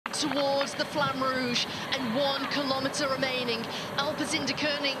towards the Flamme Rouge, and 1 kilometre remaining.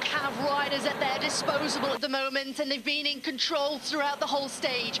 Alpecin-Deceuninck have riders at their disposal at the moment, and they've been in control throughout the whole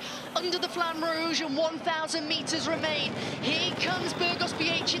stage. Under the Flamme Rouge, and 1,000 metres remain. Here comes Burgos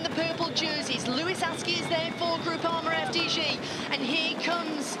BH in the purple jerseys. Louis Aski is there for Groupama FDG, and here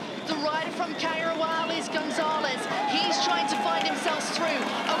comes the rider from Cairuales, Gonzalez. He's trying to find himself through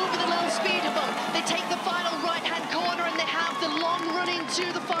over the little speed bump. They take the final right-hand corner, and they have the long run into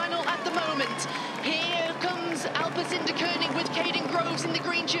the final at the moment. Here comes Alpecin-Deceuninck with Caden Groves in the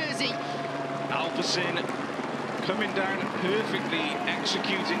green jersey. Alpecin coming down perfectly,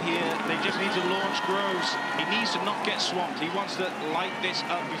 executing here. They just need to launch Groves. He needs to not get swamped. He wants to light this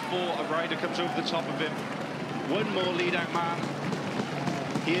up before a rider comes over the top of him. One more lead-out man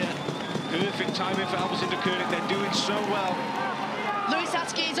here. Perfect timing for Alpecin-Deceuninck. They're doing so well. Louis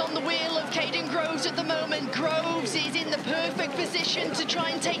Aski is on the wheel of Caden Groves at the moment. Groves is in the perfect position to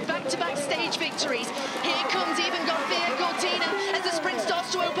try and take back-to-back stage victories. Here comes even Garcia Cortina as the sprint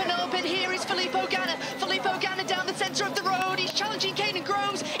starts to open up, and here is Filippo Ganna. Filippo Ganna down the centre of the road. He's challenging Caden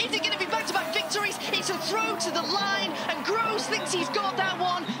Groves. Is it going to be back-to-back victories? It's a throw to the line, and Groves thinks he's got that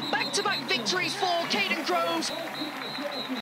one. Back-to-back victories for Caden Groves.